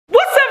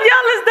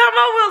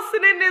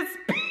posting in this.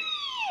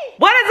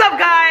 What is up,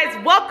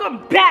 guys?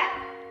 Welcome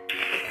back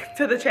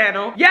to the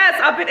channel. Yes,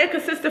 I've been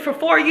inconsistent for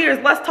 4 years.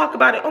 Let's talk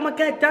about it. Oh my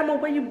God, Domo,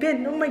 where you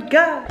been? Oh my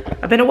God.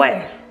 I've been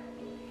away.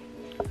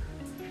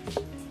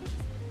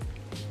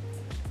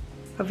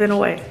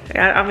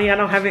 I mean, I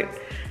don't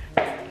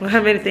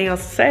have anything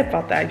else to say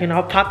about that. You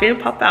know, pop in,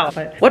 pop out.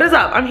 But what is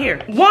up? I'm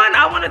here. One,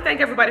 I want to thank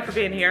everybody for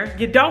being here.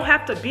 You don't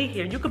have to be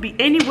here. You could be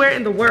anywhere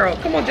in the world.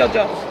 Come on,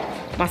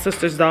 JoJo. My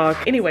sister's dog.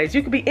 Anyways,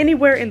 you could be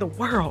anywhere in the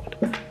world,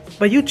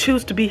 but you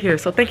choose to be here.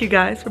 So thank you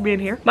guys for being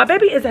here. My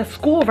baby is at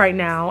school right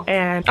now,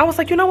 and I was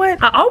like, you know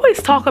what? I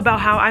always talk about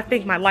how I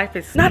think my life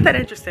is not that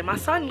interesting. My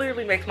son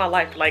literally makes my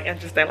life like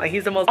interesting. Like,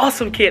 he's the most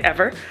awesome kid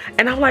ever.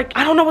 And I'm like,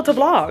 I don't know what to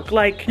vlog.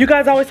 Like, you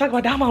guys always talk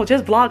about, Domo,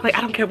 just vlog. Like,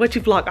 I don't care what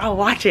you vlog. I'll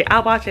watch it.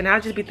 And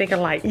I'll just be thinking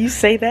like, you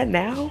say that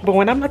now? But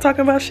when I'm not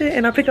talking about shit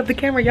and I pick up the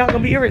camera, y'all gonna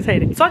be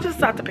irritated. So I just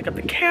decided to pick up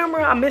the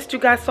camera. I missed you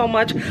guys so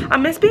much. I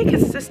miss being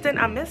consistent.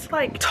 I miss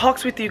like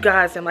talks with you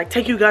guys and like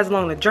take you guys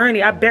along the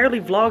journey. I barely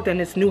vlogged in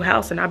this new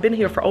house, and I've been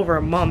here for over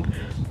a month,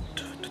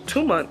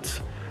 2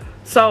 months.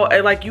 So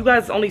like, you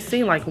guys only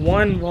seen like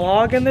one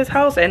vlog in this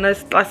house, and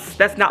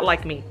that's not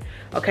like me.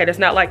 Okay, that's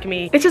not like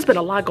me. It's just been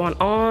a lot going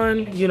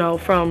on, you know,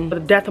 from the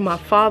death of my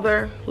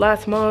father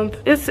last month.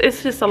 It's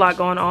just a lot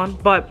going on,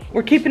 but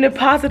we're keeping it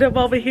positive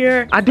over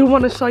here. I do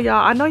want to show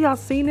y'all, I know y'all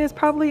seen this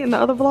probably in the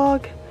other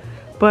vlog,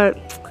 but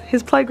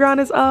his playground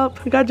is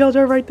up. We got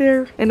JoJo right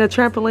there, and the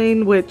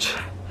trampoline, which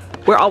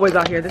we're always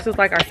out here. This is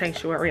like our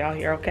sanctuary out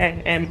here,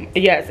 okay? And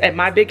yes, at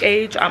my big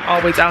age, I'm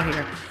always out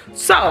here.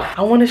 So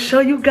I want to show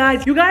you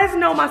guys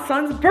know my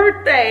son's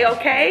birthday,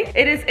 okay?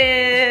 It is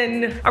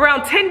in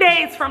around 10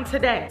 days from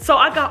today. So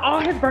I got all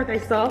his birthday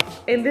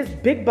stuff in this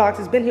big box.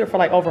 It's been here for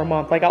like over a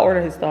month. Like, I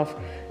ordered his stuff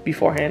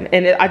beforehand,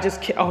 and I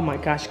just can't, oh my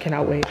gosh,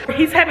 cannot wait.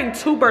 He's having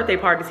 2 birthday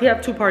parties. He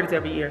has 2 parties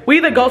every year. We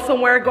either go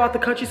somewhere, go out the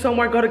country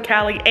somewhere, go to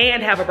Cali,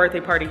 and have a birthday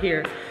party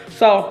here.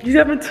 So he's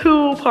having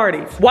 2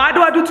 parties. Why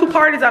do I do 2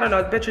 parties? I don't know.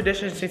 It's been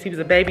tradition since he was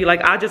a baby.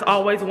 Like, I just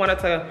always wanted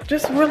to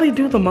just really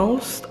do the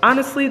most.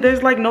 Honestly,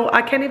 there's like no,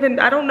 I can't even,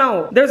 I don't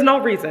know. There's no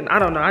reason. I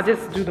don't know. I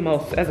just do the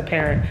most as a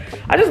parent.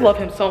 I just love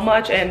him so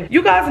much. And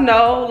you guys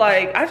know,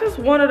 like, I just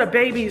wanted a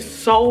baby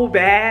so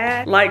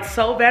bad. Like,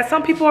 so bad.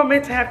 Some people are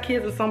meant to have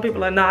kids and some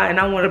people are not. And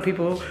I want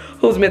people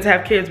who's meant to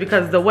have kids,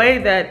 because the way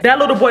that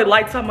little boy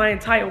lights up my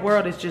entire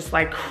world is just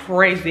like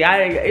crazy.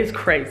 It's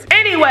crazy.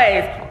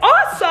 Anyways,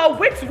 also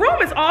Wick's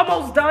room is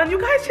almost done. You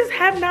guys just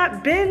have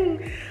not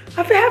been,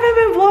 I haven't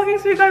been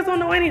vlogging, so you guys don't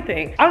know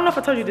anything. I don't know if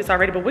I told you this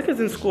already, but Wick is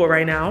in school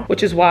right now,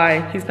 which is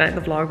why he's not in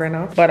the vlog right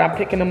now. But I'm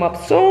picking him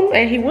up soon,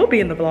 and he will be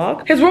in the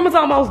vlog. His room is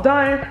almost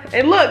done.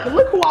 And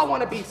look who I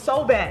want to be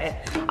so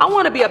bad. I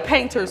want to be a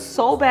painter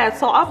so bad.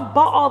 So I've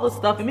bought all the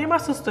stuff, and me and my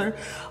sister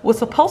was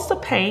supposed to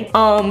paint.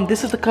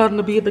 This is going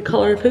to be the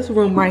color of his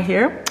room right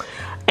here.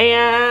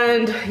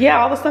 And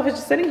yeah, all the stuff is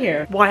just sitting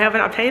here. Why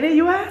haven't I painted,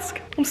 you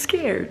ask? I'm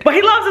scared. But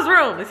he loves his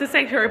room. It's his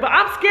sanctuary. But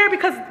I'm scared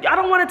because I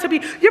don't want it to be,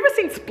 you ever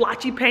seen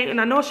splotchy paint?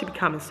 And I know it should be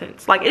common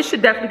sense. Like, it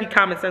should definitely be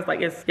common sense. Like,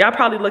 y'all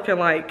probably looking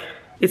like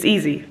it's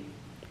easy.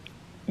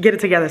 Get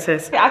it together,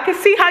 sis. I can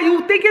see how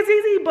you think it's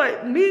easy,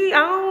 but me,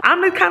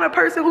 I'm the kind of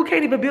person who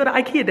can't even build an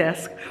IKEA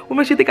desk. What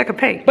makes you think I can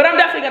paint? But I'm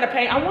definitely gonna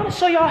paint. I want to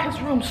show y'all his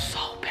room so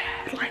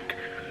bad. Like,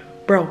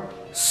 bro,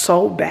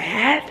 so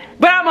bad.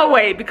 But I'm gonna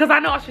wait because I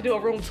know I should do a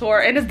room tour,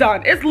 and it's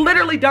done. It's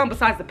literally done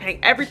besides the paint.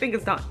 Everything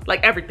is done,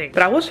 like everything.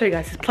 But I will show you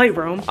guys his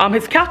playroom.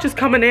 His couch is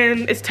coming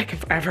in. It's taking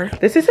forever.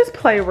 This is his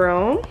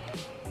playroom.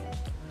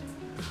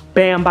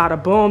 Bam,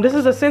 bada boom. This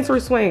is a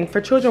sensory swing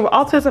for children with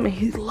autism, and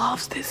he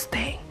loves this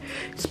thing.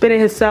 Spinning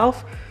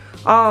himself.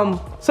 Some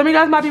of you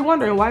guys might be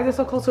wondering, why is it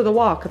so close to the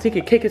wall? Because he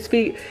could kick his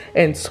feet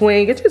and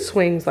swing. It just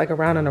swings like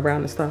around and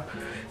around and stuff.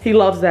 He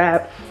loves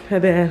that.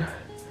 And then,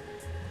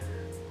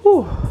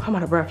 whew, I'm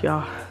out of breath,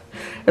 y'all.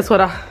 That's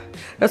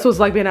what's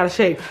like being out of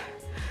shape.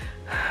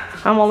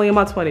 I'm only in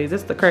my 20s.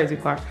 This is the crazy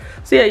part.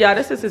 So yeah, y'all,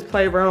 this is his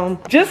playroom.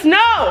 Just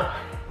know,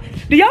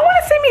 do y'all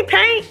want to see me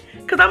paint?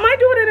 Because I might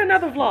do it in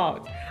another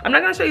vlog. I'm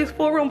not going to show you his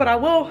full room, but I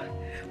will.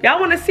 Y'all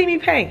want to see me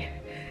paint?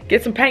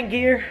 Get some paint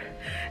gear.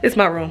 It's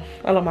my room.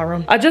 I love my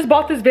room. I just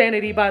bought this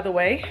vanity, by the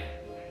way.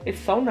 It's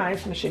so nice.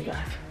 Let me show you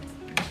guys.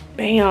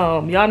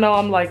 Bam. Y'all know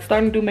I'm like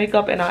starting to do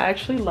makeup, and I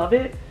actually love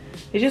it.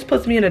 It just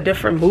puts me in a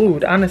different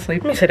mood, honestly.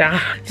 Let me sit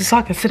down, just so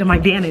I can sit in my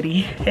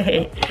vanity.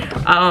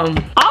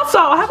 Also,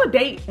 I have a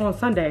date on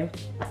Sunday.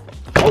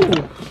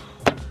 Oh,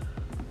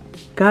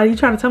 God, you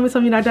trying to tell me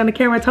something you're not down the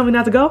camera and tell me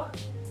not to go?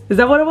 Is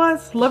that what it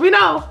was? Let me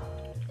know.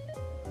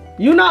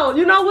 You know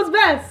what's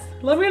best.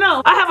 Let me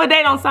know. I have a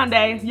date on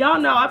Sunday. Y'all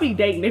know I be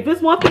dating. If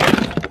it's one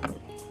thing,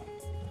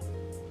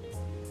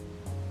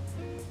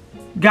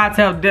 God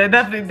tell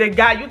the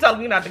guy you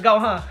telling me not to go,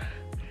 huh?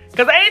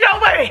 Cause ain't no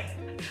way.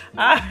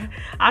 I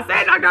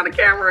said knock down the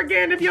camera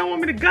again if you don't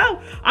want me to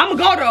go. I'ma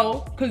go though,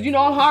 cause you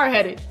know I'm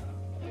hard-headed.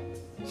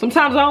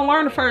 Sometimes I don't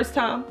learn the first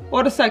time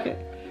or the second.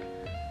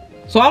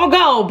 So I'ma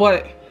go,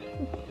 but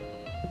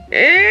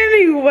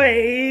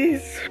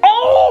anyways.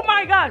 Oh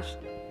my gosh.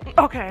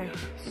 Okay,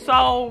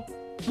 so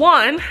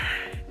one,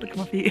 Look at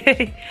my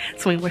feet.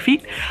 Swing my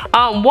feet.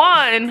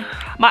 One,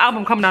 my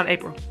album coming out in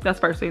April. That's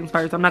first things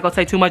first. I'm not gonna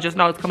say too much, just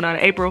know it's coming out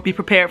in April. Be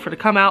prepared for it to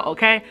come out,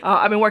 okay?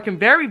 I've been working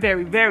very,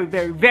 very, very,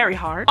 very, very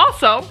hard.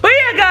 Also, but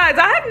yeah, guys,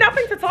 I have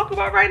nothing to talk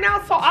about right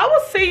now, so I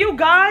will see you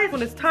guys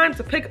when it's time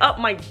to pick up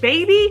my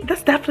baby.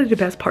 That's definitely the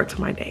best part of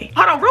my day.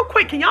 Hold on, real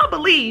quick, can y'all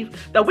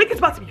believe that Wick is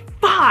about to be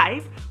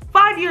five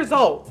years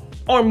old?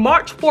 On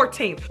March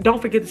 14th.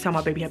 Don't forget to tell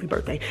my baby happy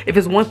birthday. If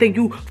it's one thing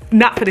you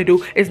not finna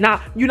do,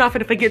 you're not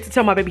finna forget to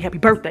tell my baby happy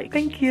birthday.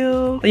 Thank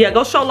you. Yeah,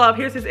 go show love.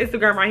 Here's his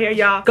Instagram right here,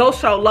 y'all. Go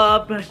show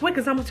love. Be like, Wick,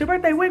 it's almost your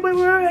birthday. Wait.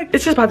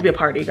 It's just about to be a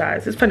party,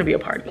 guys. It's finna be a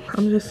party.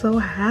 I'm just so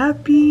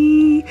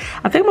happy.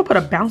 I think I'm gonna put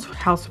a bounce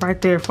house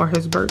right there for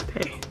his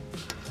birthday.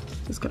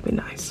 It's gonna be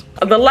nice.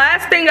 The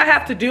last thing I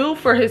have to do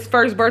for his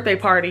first birthday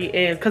party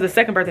is, because his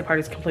second birthday party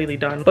is completely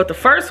done, but the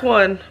first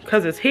one,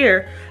 because it's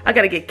here, I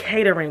gotta get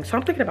catering. So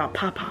I'm thinking about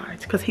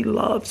Popeyes, because he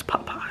loves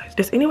Popeyes.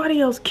 Does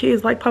anybody else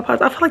kids like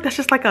Popeyes? I feel like that's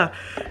just like a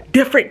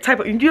different type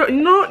of,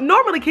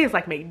 normally kids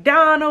like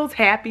McDonald's,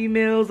 Happy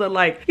Meals, or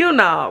like,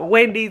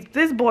 Wendy's.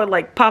 This boy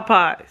like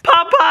Popeyes.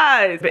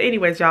 But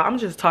anyways, y'all, I'm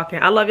just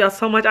talking. I love y'all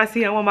so much. I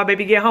see I want my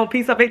baby to get home.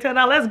 Peace up, H10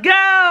 now. Let's go.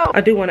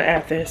 I do want to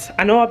add this.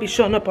 I know I'll be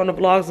showing up on the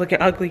vlogs looking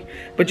ugly,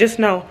 but just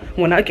know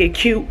when I get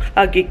cute,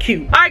 I get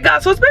cute. All right,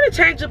 guys, so it's been a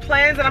change of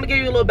plans, and I'm gonna give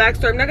you a little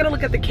backstory. I'm not gonna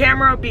look at the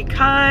camera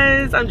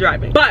because I'm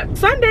driving. But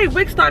Sunday,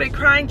 Wick started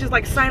crying, just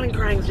like silent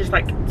crying,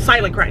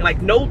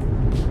 like no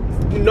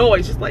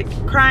noise, just like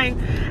crying.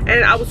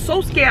 And I was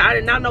so scared. I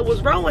did not know what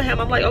was wrong with him.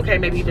 I'm like, okay,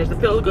 maybe he doesn't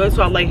feel good.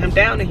 So I laid him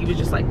down, and he was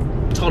just like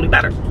totally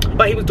better.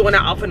 But he was doing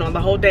that off and on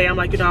the whole day. I'm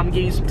like, I'm gonna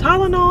give you some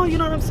Tylenol, you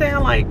know what I'm saying?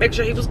 Like, make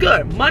sure he was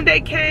good.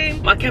 Monday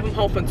came, I kept him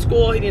home from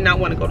school. He did not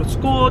want to go to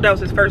school. That was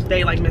his first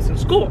day like missing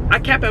school. I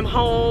kept him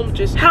home,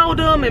 just held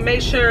him and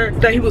made sure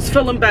that he was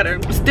feeling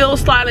better. Still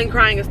sliding,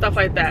 crying and stuff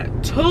like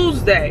that.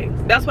 Tuesday,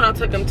 that's when I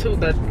took him to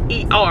the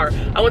ER.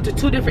 I went to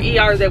 2 different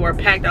ERs. They were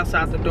packed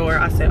outside the door.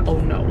 I said, oh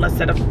no, let's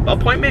set an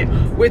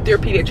appointment with your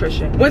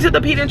pediatrician. Went to the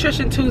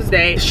pediatrician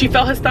Tuesday. She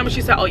felt his stomach.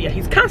 She said, oh yeah,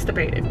 he's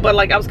constipated. But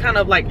like, I was kind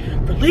of like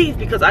relieved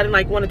because I didn't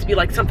like want it to be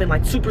like something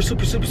like super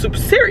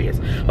serious.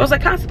 I was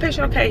like,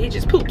 constipation, okay, he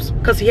just poops,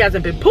 because he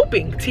hasn't been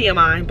pooping,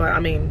 TMI. But I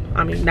mean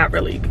not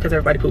really, because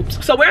everybody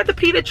poops. So we're at the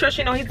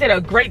pediatrician. He did a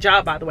great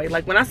job, by the way.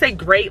 Like, when I say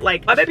great,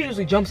 like, my baby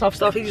usually jumps off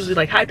stuff. He's usually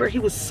like hyper. He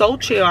was so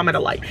chill. I'm at a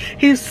light.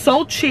 He's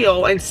so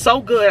chill and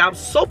so good. I was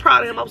so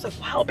proud of him. I was like,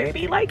 wow,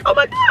 baby, like, oh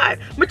my god,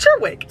 mature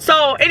Wick.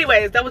 So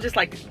anyways, that was just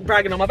like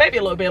bragging on my baby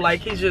a little bit,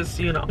 like he's just,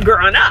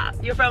 growing up,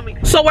 you feel me?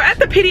 So we're at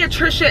the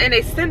pediatrician, and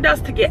they send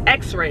us to get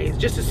x-rays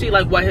just to see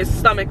like what his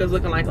stomach is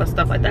looking like or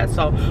stuff like that.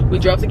 So we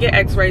drove to get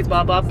x-rays,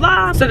 blah blah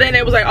blah. So then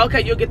it was like,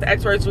 okay, you'll get the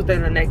x-rays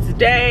within the next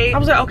day. I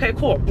was like, okay,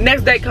 cool.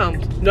 Next day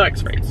comes, no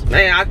x-rays.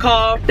 And I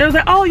called. They was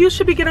like, oh, you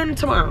should be getting them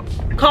tomorrow.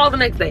 Call the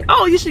next day.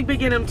 Oh, you should be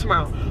getting them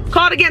tomorrow.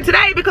 Called again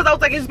today, because I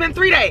was like, it's been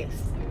 3 days.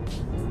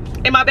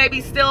 And my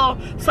baby's still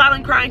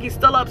silent crying. He's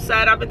still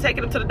upset. I've been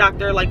taking him to the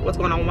doctor, like, what's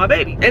going on with my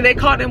baby? And they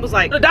called and was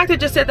like, the doctor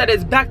just said that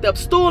it's backed up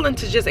stool and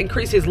to just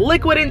increase his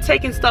liquid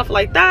intake and stuff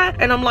like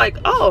that. And I'm like,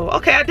 oh,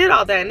 okay, I did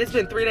all that. And it's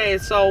been 3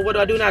 days. So what do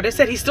I do now? They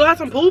said he still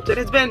hasn't pooped and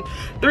it's been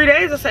 3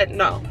 days. I said,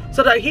 no.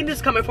 So like, he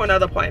just coming for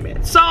another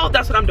appointment. So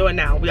that's what I'm doing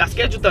now. I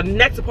scheduled the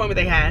next appointment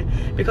they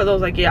had, because I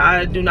was like, yeah,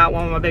 I do not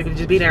want my baby to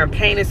just be there in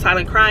pain and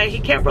silent crying. He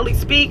can't really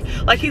speak.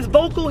 Like, he's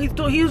vocal. He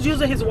was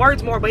using his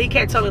words more, but he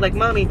can't tell me like,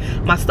 mommy,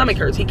 my stomach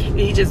hurts.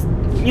 He just,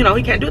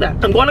 he can't do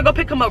that. I'm going to go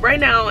pick him up right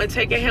now and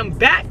taking him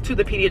back to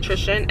the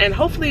pediatrician, and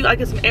hopefully I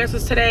get some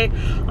answers today.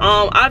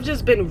 I've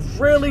just been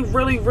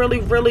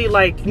really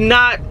like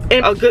not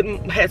in a good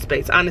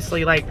headspace,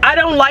 honestly. Like, I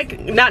don't like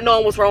not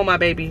knowing what's wrong with my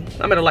baby.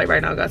 I'm at a light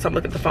right now, guys, so I'm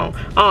looking at the phone,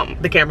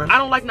 the camera. I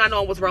don't like not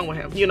knowing what's wrong with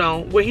him.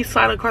 When he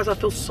silent cries, I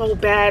feel so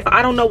bad.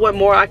 I don't know what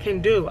more I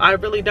can do. I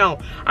really don't.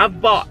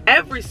 I've bought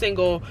every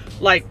single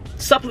like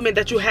supplement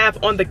that you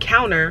have on the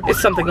counter.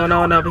 It's something going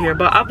on over here,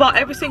 but I bought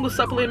every single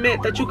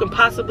supplement that you can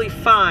possibly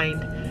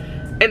find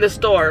in the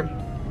store.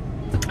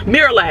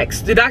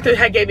 Miralax, the doctor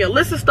had gave me a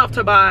list of stuff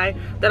to buy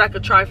that I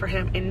could try for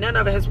him, and none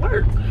of it has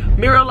worked.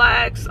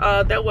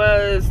 Miralax, there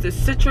was this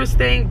citrus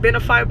thing,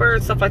 Benefiber,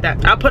 and stuff like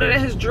that. I put it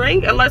in his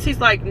drink, unless he's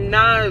like,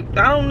 nah, I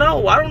don't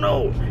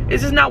know,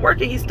 it's just not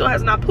working. He still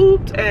has not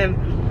pooped, and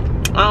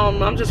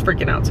I'm just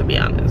freaking out, to be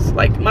honest.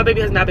 Like, my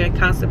baby has not been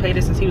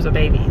constipated since he was a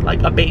baby,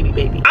 like a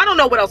baby. I don't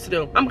know what else to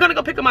do. I'm gonna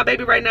go pick up my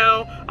baby right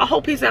now. I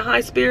hope he's in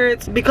high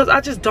spirits, because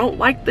I just don't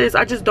like this.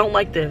 I just don't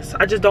like this.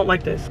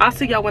 I'll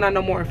see y'all when I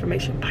know more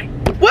information. Bye.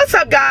 What's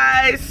up,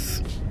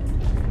 guys?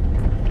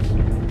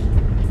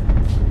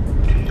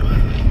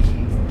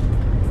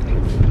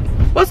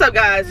 What's up,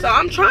 guys? So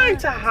I'm trying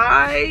to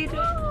hide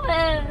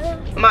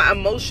my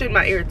emotion,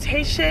 my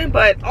irritation,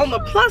 but on the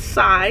plus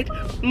side,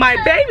 my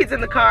baby's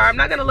in the car. I'm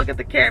not gonna look at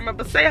the camera,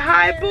 but say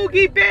hi,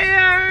 Boogie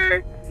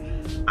Bear.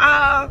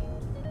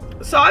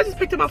 So I just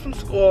picked him up from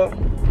school.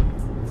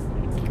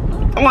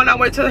 I'm on our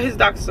way to his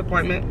doctor's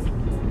appointment.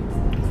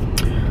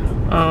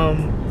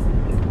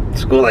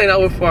 School ain't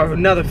over for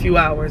another few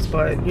hours,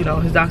 but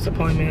his doctor's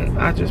appointment,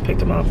 I just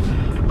picked him up.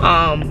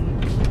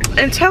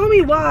 And tell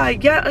me why,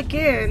 yet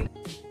again,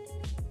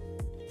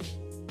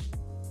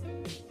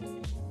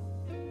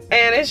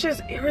 it's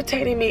just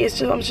irritating me.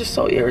 I'm just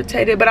so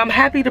irritated. But I'm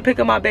happy to pick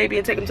up my baby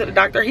and take him to the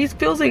doctor. He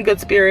feels in good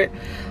spirit.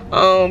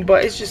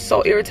 But it's just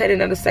so irritating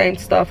that the same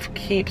stuff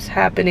keeps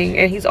happening,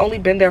 and he's only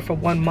been there for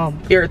 1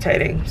 month.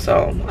 Irritating.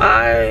 So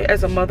I,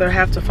 as a mother,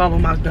 have to follow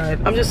my gut.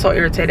 I'm just so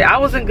irritated. I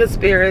was in good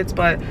spirits,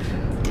 but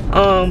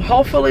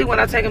hopefully when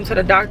I take him to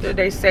the doctor,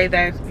 they say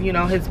that, you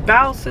know, his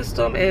bowel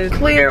system is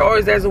clear,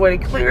 or there's a way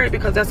to clear it,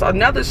 because that's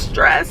another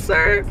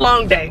stressor.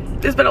 Long day.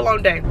 It's been a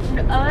long day.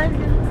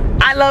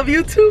 I love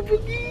you too,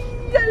 Boogie.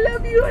 I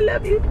love you. I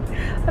love you.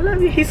 I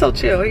love you. He's so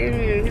chill.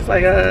 He's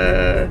like,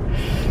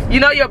 you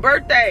know, your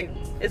birthday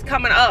is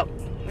coming up.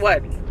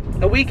 What?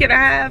 A week and a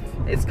half?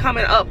 It's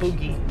coming up,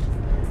 Boogie.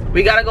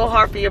 We gotta go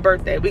hard for your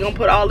birthday. We gonna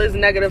put all this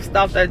negative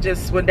stuff that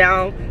just went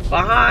down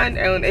behind,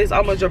 and it's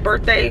almost your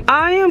birthday.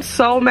 I am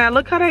so mad.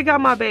 Look how they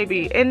got my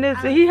baby. And this,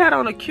 he had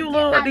on a cute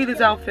little Adidas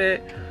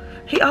outfit.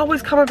 He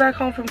always coming back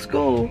home from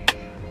school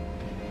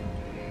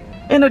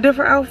in a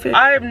different outfit.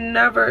 I have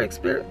never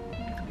experienced.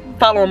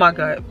 Following my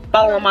gut.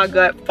 Following my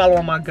gut.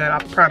 Following my gut. I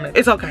promise.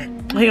 It's okay.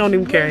 He don't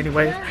even care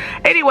anyways.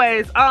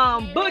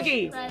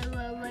 Boogie.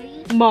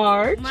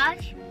 March.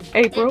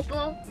 April.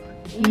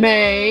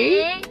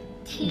 May.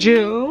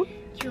 June,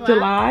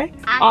 July,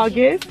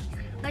 August,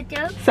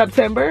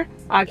 September,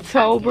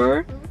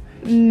 October,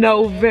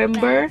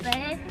 November,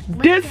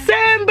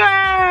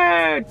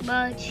 December.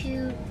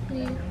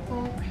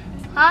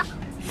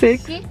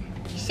 6,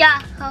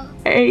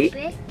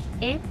 8,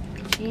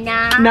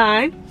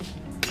 9,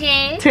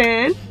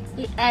 10,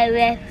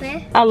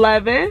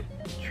 11,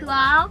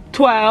 12,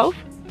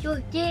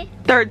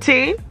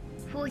 13,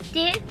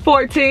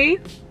 14,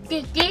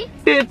 15,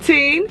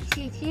 16,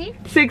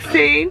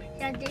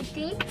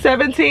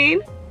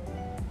 17,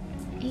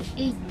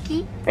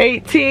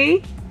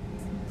 18,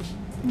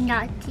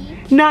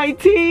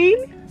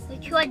 19,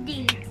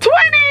 20,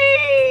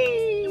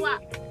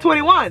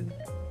 21,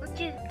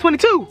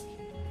 22,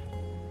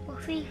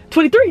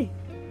 23,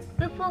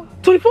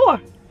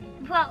 24,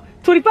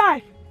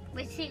 25,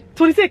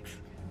 26,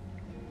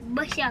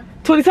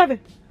 27,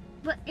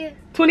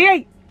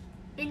 28,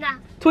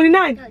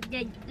 29,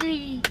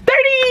 30.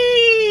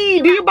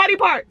 Do your body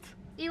parts.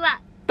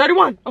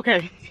 31.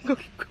 Okay.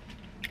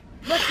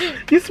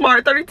 You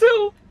smart.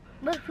 32.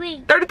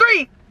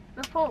 33.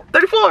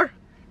 34.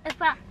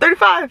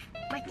 35.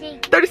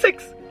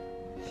 36.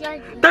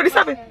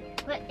 37.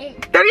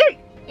 38.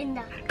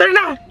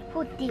 39.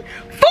 40.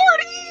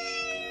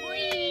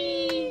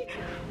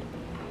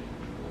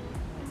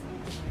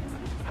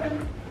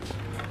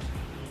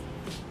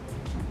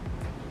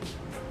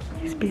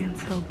 He's being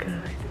so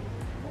good.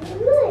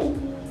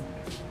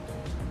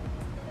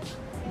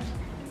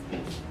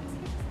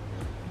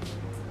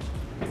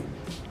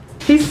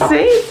 He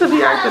seems to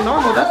be acting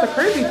normal. That's the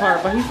crazy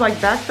part, but he's like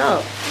backed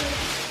up.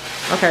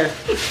 Okay.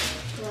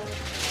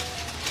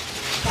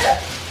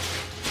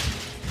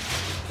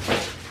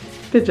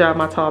 Good job,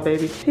 my tall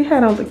baby. He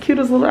had on the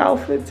cutest little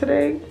outfit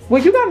today.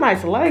 Well, you got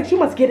nice legs. You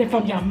must get it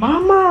from your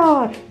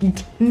mama.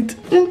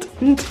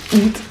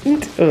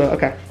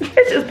 Okay.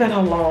 It's just been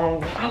a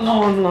long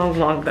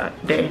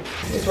day.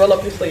 Just roll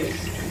up your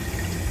sleeves.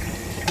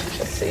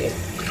 Let's see.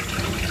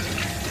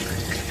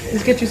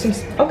 Let's get you some.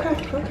 Okay.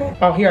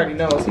 Oh, he already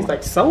knows. He's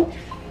like, so?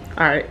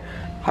 All right.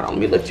 Hold on, let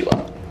me lift you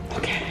up.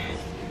 Okay.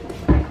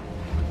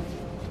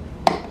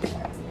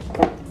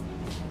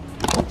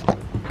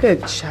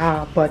 Good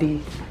job,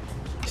 buddy.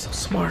 You're so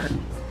smart.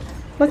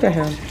 Look at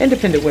him.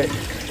 Independent wig.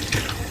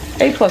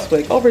 A+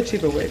 wig.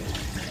 Overachiever wig.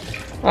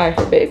 All right,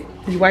 babe.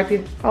 You wipe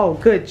it? Oh,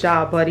 good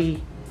job,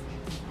 buddy.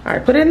 All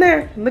right, put it in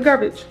there, in the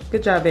garbage.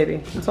 Good job,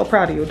 baby. I'm so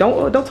proud of you.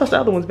 Don't touch the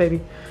other ones, baby.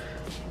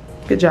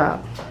 Good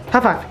job.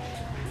 High five.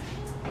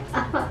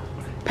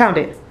 Pound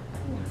it.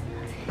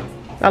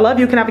 I love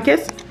you. Can I have a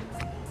kiss?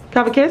 Can I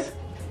have a kiss?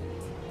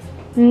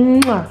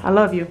 Mwah. I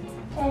love you.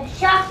 Mommy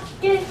shark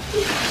do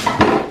do.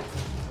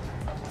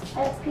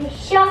 Mommy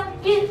shark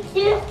do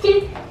do.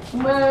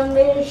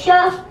 Shark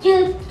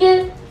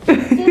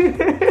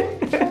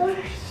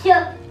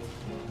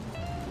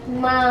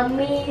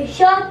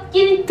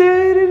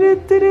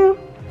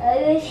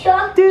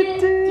do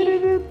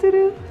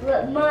do.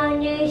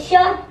 Mommy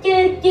shark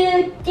do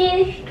do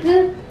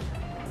do.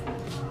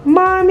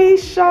 Mommy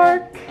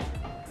shark.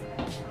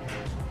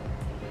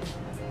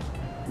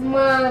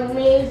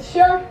 Mommy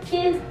shark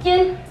do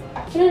do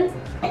do.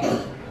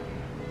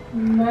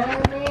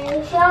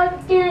 Mommy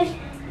shark do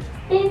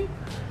do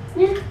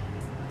do.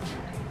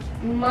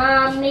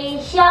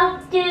 Mommy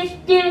shark do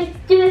do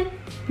do.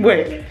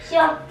 Wait.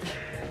 Shark.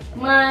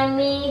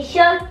 Mommy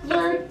shark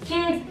do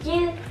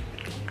do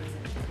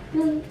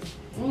do.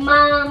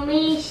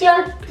 Mommy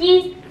shark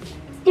do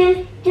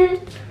do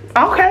do.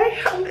 Okay,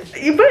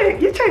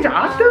 but you change your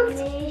octaves?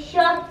 Mommy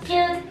shark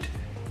do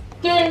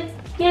do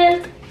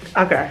do.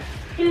 Okay.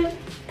 Do.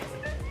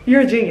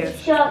 You're a genius.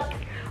 Shark.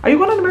 Are you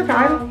going on American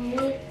Idol?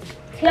 Mommy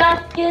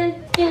shark do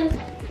do.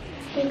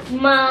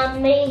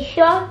 Mommy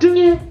shark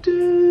Do,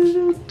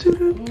 do,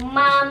 do.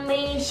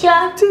 Mommy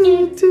shark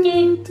do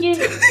do do.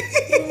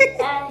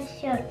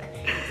 Shark.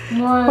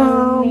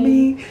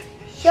 Mommy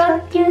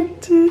shark do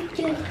do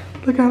do.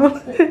 Look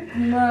at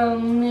him.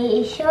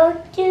 Mommy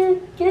shark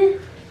do do.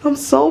 I'm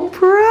so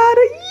proud of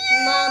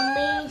you.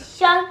 Mommy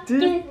shark do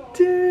Do,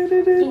 do,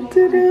 do, do,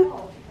 do, do.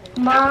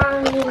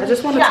 Mommy. I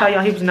just want to tell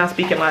y'all he was not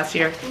speaking last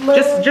year.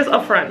 Just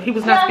up front, he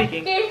was not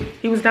speaking.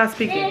 He was not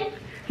speaking.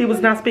 He was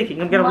not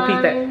speaking. I'm gonna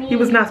repeat that. He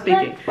was not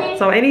speaking.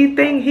 So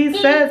anything he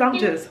says, I'm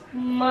just.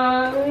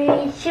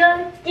 Mommy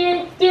shark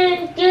do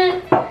do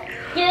do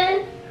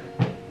do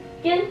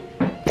do.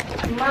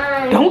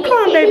 Don't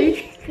come,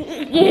 baby.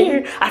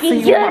 I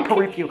seen you in my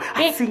peripheral.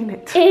 I seen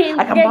it.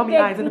 I got mommy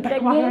eyes in the back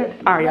of my head.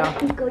 All right, y'all.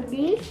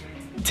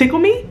 Tickle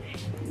me?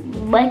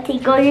 What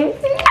tickle you?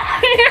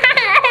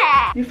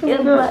 You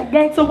feeling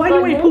good? So why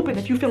you ain't pooping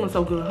if you feeling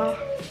so good, huh?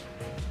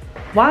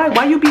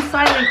 Why you be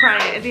silent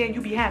crying and then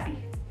you be happy?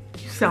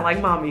 You sound like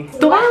mommy.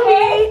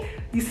 Stormy,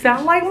 you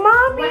sound like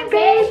mommy,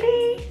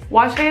 baby.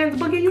 Wash hands,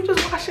 Boogie. You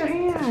just wash your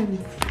hands.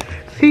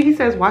 See, he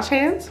says wash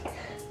hands.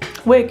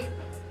 Wick,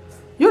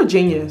 you're a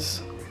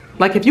genius.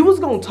 Like if you was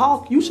gonna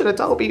talk, you should have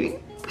told me.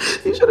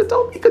 You should have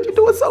told me because you're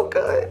doing so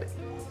good.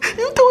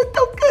 You doing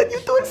so good. You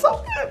doing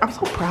so good. I'm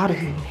so proud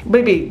of you.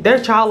 Baby, they're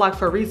childlike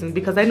for a reason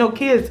because they know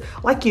kids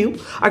like you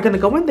are gonna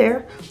go in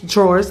there,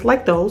 drawers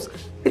like those,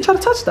 and try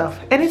to touch stuff.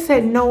 And it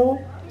said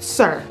no,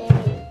 sir.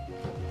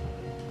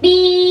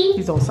 B.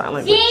 He's on sign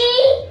language.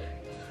 C.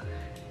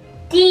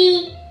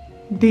 D.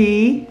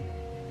 D.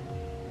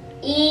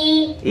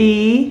 E.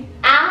 E.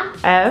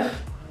 F.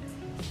 F.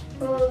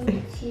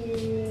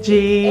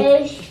 G.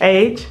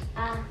 H.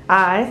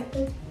 I.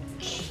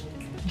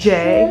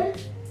 J.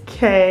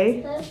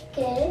 K.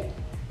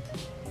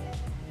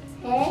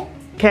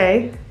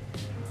 K.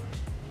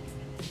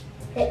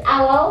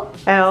 L.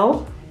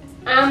 L.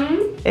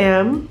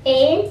 M.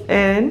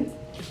 N.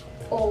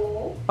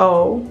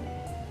 O.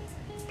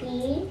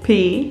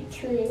 P.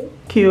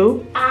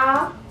 Q.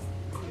 R.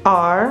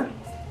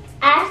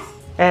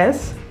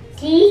 S.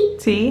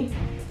 T.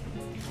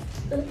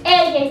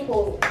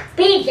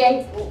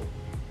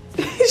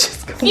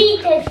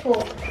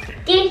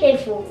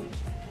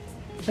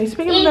 Are you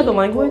speaking another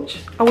language?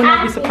 I would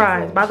not be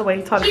surprised. By the way,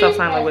 he taught himself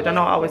sign language. I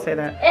know I always say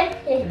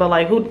that. But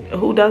like,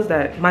 who does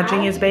that? My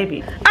genius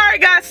baby. Alright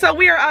guys, so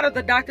we are out of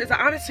the doctor's.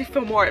 I honestly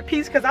feel more at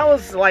peace because I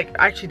was like,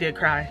 I actually did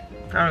cry.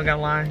 I don't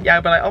gonna lie. Yeah,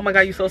 but like, oh my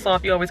god, you so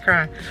soft, you always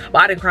cry.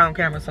 But I didn't cry on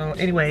camera, so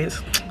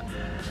anyways.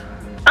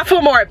 I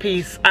feel more at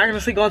peace. I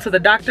honestly going to the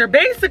doctor.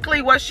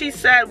 Basically what she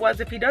said was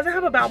if he doesn't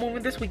have a bowel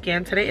movement this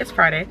weekend, today is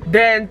Friday,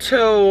 then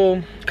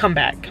to come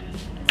back.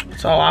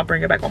 So I'll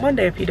bring it back on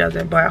Monday if he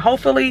doesn't. But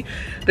hopefully,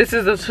 this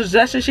is a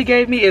suggestion she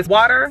gave me is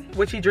water,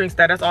 which he drinks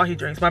that. That's all he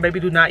drinks. My baby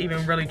do not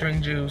even really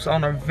drink juice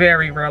on a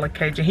very rare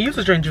occasion. He used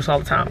to drink juice all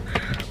the time.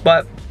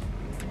 But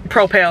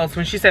Propels,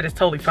 when she said it's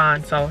totally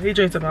fine. So he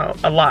drinks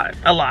about a lot.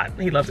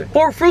 He loves it.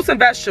 For fruits and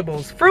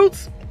vegetables.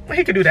 Fruits,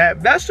 he could do that.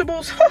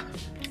 Vegetables,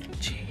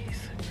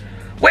 jeez.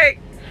 Wait,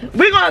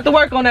 we're gonna have to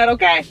work on that,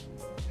 okay?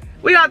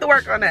 We gonna have to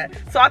work on that.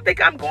 So I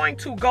think I'm going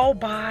to go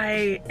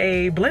buy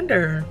a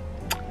blender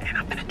and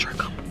I'm gonna trick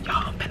them.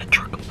 Y'all, I'm gonna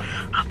trick them.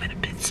 I'm gonna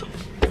pinch them.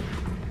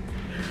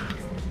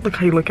 Look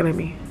how you looking at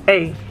me.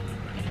 Hey,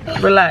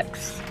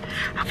 relax.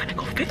 I'm gonna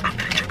go fit. I'm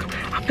gonna trick them.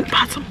 I'm gonna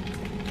buy some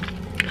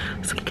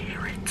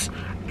carrots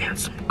and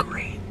some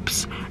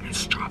grapes and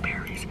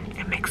strawberries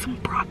and make some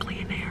broccoli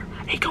in there.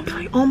 He gonna be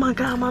like, oh my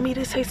god, mommy,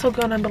 this tastes so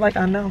good. And I'm be like,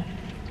 I know.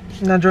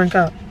 Now drink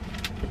up.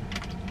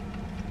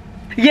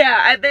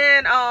 Yeah, and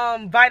then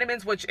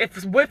vitamins, which if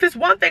it's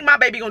one thing my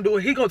baby gonna do,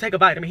 he gonna take a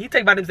vitamin. He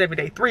take vitamins every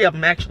day, 3 of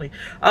them actually. 2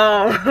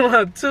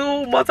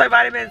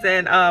 multivitamins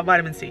and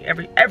vitamin C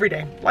every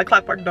day, like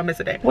clockwork, don't miss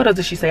a day. What else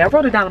did she say? I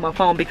wrote it down on my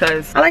phone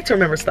because I like to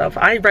remember stuff.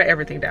 I write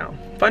everything down.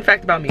 Fun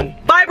fact about me: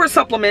 fiber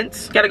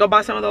supplements. Gotta go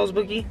buy some of those,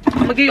 Boogie.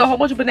 I'm gonna give you a whole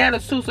bunch of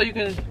bananas too, so you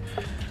can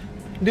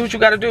do what you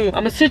gotta do. I'm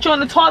gonna sit you on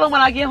the toilet when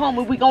I get home,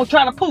 and we gonna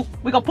try to poop.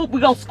 We gonna poop. We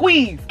gonna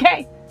squeeze.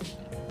 Okay?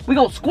 We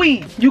gonna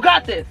squeeze. You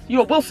got this.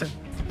 You're a Wilson.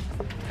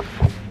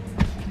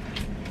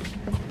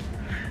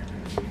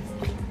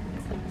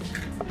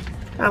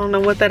 I don't know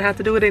what that had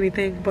to do with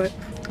anything, but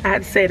I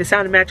had to say it. It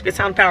sounded magic. It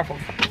sounded powerful.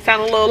 It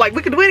sounded a little like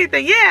we could do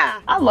anything. Yeah.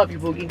 I love you,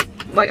 Boogie.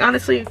 Like,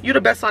 honestly, you're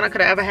the best son I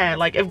could have ever had.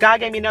 Like, if God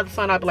gave me another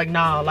son, I'd be like,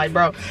 nah, like,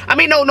 bro. I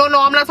mean, no,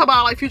 I'm not talking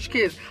about, like, future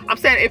kids. I'm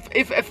saying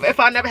if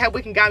I never had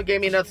Wicked, God gave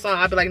me another son,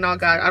 I'd be like, no,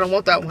 God, I don't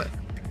want that one.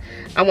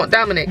 I want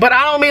Domonic. But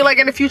I don't mean, like,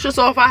 in the future.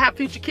 So if I have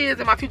future kids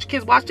and my future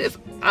kids watch this,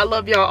 I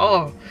love y'all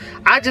all.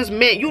 I just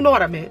meant, you know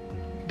what I meant.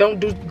 Don't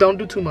do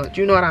too much.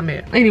 You know what I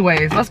meant.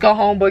 Anyways, let's go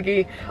home,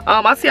 Boogie.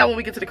 I'll see y'all when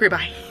we get to the crib.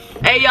 Bye.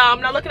 Hey y'all, I'm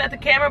not looking at the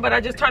camera, but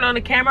I just turned on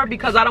the camera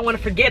because I don't want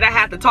to forget. I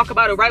have to talk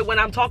about it right when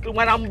I'm talking,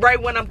 when I'm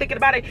thinking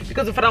about it.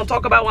 Because if I don't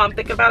talk about it while I'm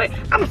thinking about it,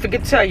 I'm gonna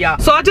forget to tell y'all.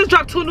 So I just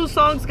dropped 2 new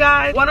songs,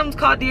 guys. One of them's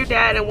called Dear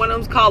Dad and one of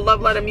them's called Love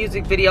Letter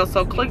music video.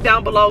 So click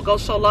down below, go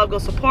show love, go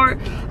support.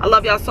 I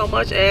love y'all so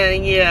much,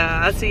 and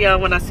yeah, I see y'all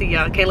when I see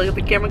y'all. Can't look at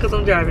the camera because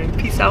I'm driving.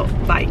 Peace out.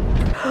 Bye.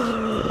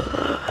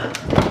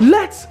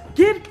 Let's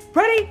get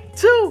ready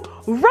to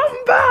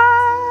rumba.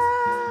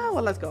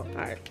 Well, let's go. All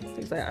right.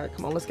 He's like, all right,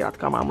 come on, let's get out the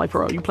car. I'm like,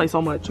 bro, you play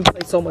so much. You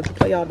play so much. You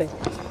play all day.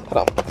 Hold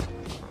on.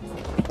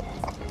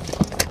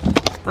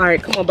 All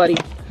right, come on, buddy.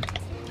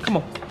 Come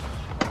on.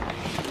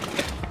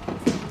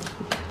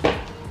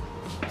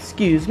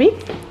 Excuse me.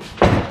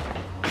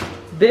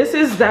 This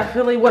is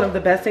definitely one of the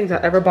best things I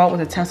ever bought,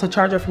 was a Tesla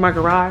charger for my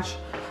garage.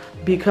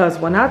 Because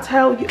when I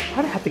tell you,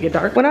 why did it have to get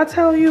dark? When I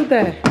tell you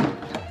that,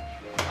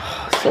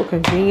 so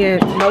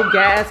convenient, no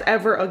gas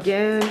ever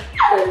again.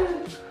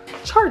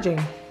 Charging.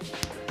 All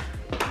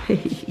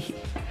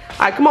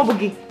right, come on,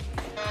 Boogie.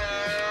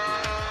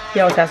 He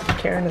always has to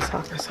carry in his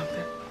house or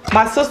something.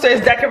 My sister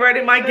is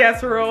decorating my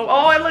guest room.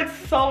 Oh, it looks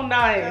so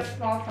nice.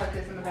 Small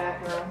touches in the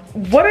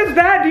bathroom. What is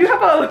that? Do you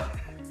have a?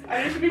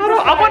 Hold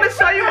on, I want to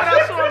show you what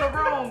I saw in the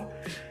room.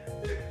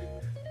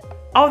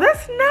 Oh,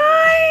 that's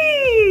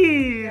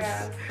nice.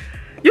 Yeah.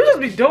 You just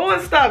be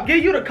doing stuff.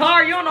 Give you the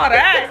car, you don't know how to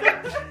act.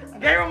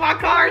 Gave her my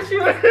car, and she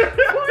was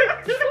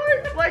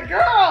like,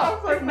 girl,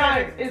 it's like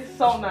nice. It's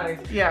so nice.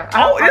 Yeah.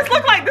 Oh, this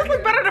look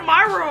better than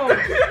my room.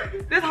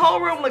 This whole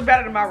room look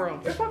better than my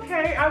room. It's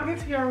okay. I'll get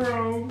to your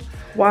room.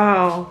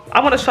 Wow. I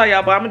want to show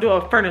y'all, but I'm gonna do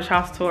a furnished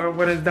house tour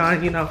when it's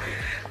done, you know.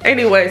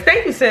 Anyways,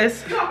 thank you,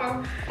 sis. You're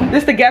welcome.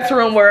 This is the guest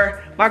room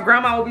where my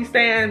grandma will be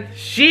staying.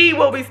 She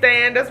will be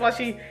staying. That's why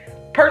she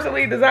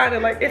personally designed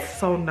it. Like, it's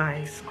so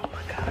nice. Oh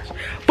my gosh.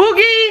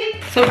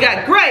 Boogie! So we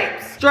got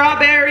grapes,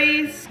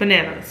 strawberries,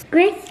 bananas.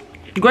 Grapes.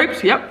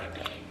 Grapes, yep.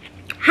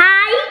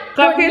 Hi.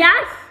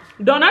 Cupcakes.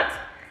 Donuts.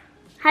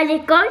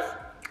 Haricos.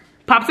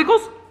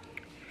 Popsicles.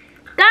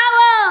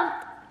 Cabo.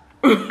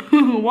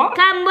 What?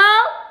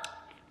 Cambo.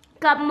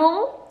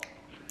 Camu.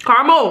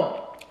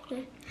 Caramel.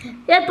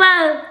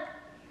 Apple.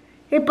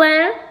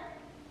 Apple.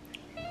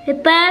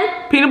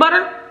 Apple. Peanut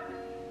butter.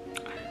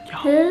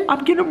 Yo, I'm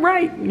getting them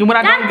right. And when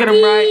I don't get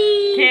them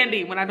right,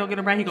 candy. When I don't get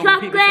them right, he gonna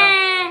repeat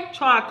himself.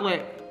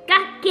 Chocolate.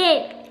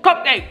 Cupcake.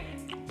 Cupcake.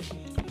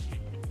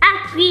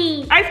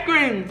 Ice Ice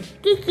cream. cream.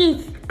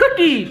 Cookies.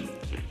 Cookies.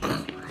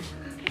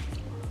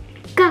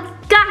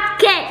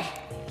 Cupcake.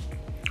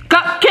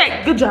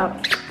 Cupcake. Good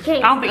job.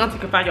 Okay. I don't think Auntie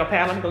can find your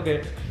pad. Let me go get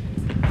it.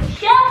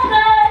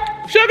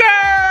 Sugar. Sugar!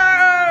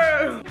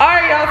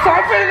 Alright, y'all, so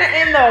I'm putting it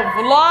in the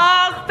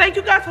vlog. Thank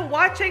you guys for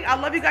watching. I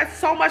love you guys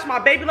so much. My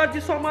baby loves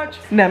you so much.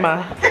 Never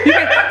mind. You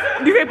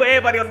can't put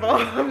everybody on the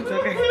vlog. I'm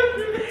joking.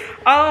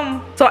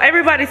 So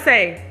everybody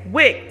say,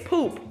 wick,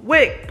 poop,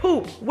 wick,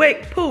 poop,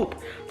 wick, poop.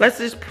 Let's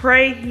just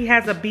pray he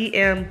has a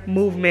BM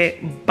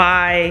movement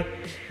by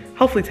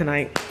hopefully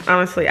tonight.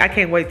 Honestly, I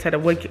can't wait till the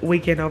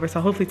weekend over. So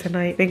hopefully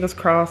tonight, fingers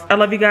crossed. I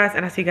love you guys,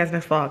 and I'll see you guys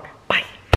next vlog.